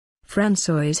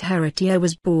Françoise Héritier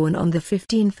was born on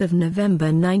 15 November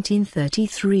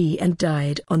 1933 and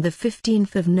died on 15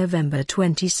 November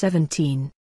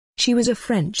 2017. She was a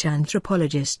French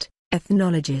anthropologist,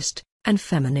 ethnologist, and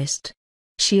feminist.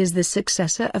 She is the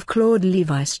successor of Claude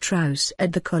Lévi-Strauss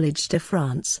at the Collège de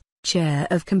France, Chair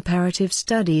of Comparative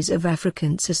Studies of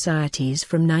African Societies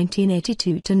from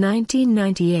 1982 to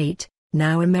 1998,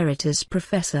 now Emeritus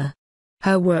Professor.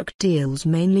 Her work deals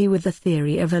mainly with the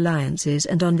theory of alliances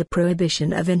and on the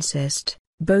prohibition of incest,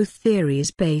 both theories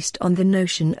based on the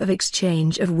notion of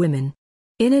exchange of women.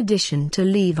 In addition to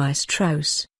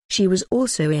Lévi-Strauss, she was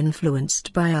also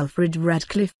influenced by Alfred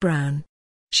Radcliffe Brown.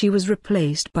 She was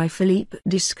replaced by Philippe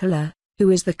Descola, who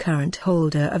is the current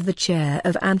holder of the chair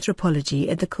of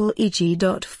anthropology at the Collège.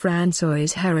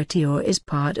 Françoise Héritier is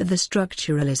part of the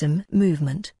structuralism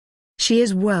movement. She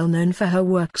is well known for her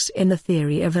works in the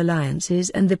theory of alliances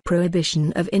and the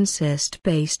prohibition of incest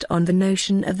based on the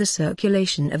notion of the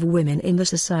circulation of women in the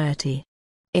society.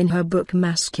 In her book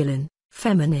Masculine,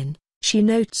 Feminine, she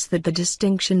notes that the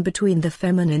distinction between the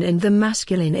feminine and the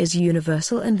masculine is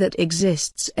universal and that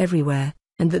exists everywhere,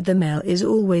 and that the male is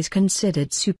always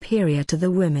considered superior to the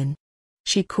women.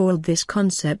 She called this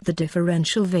concept the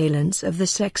differential valence of the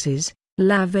sexes,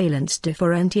 la valence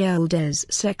différentielle des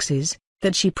sexes,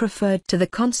 that she preferred to the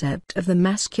concept of the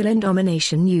masculine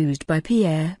domination used by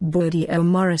Pierre Bourdieu or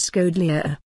Maurice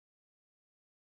Gaudelier.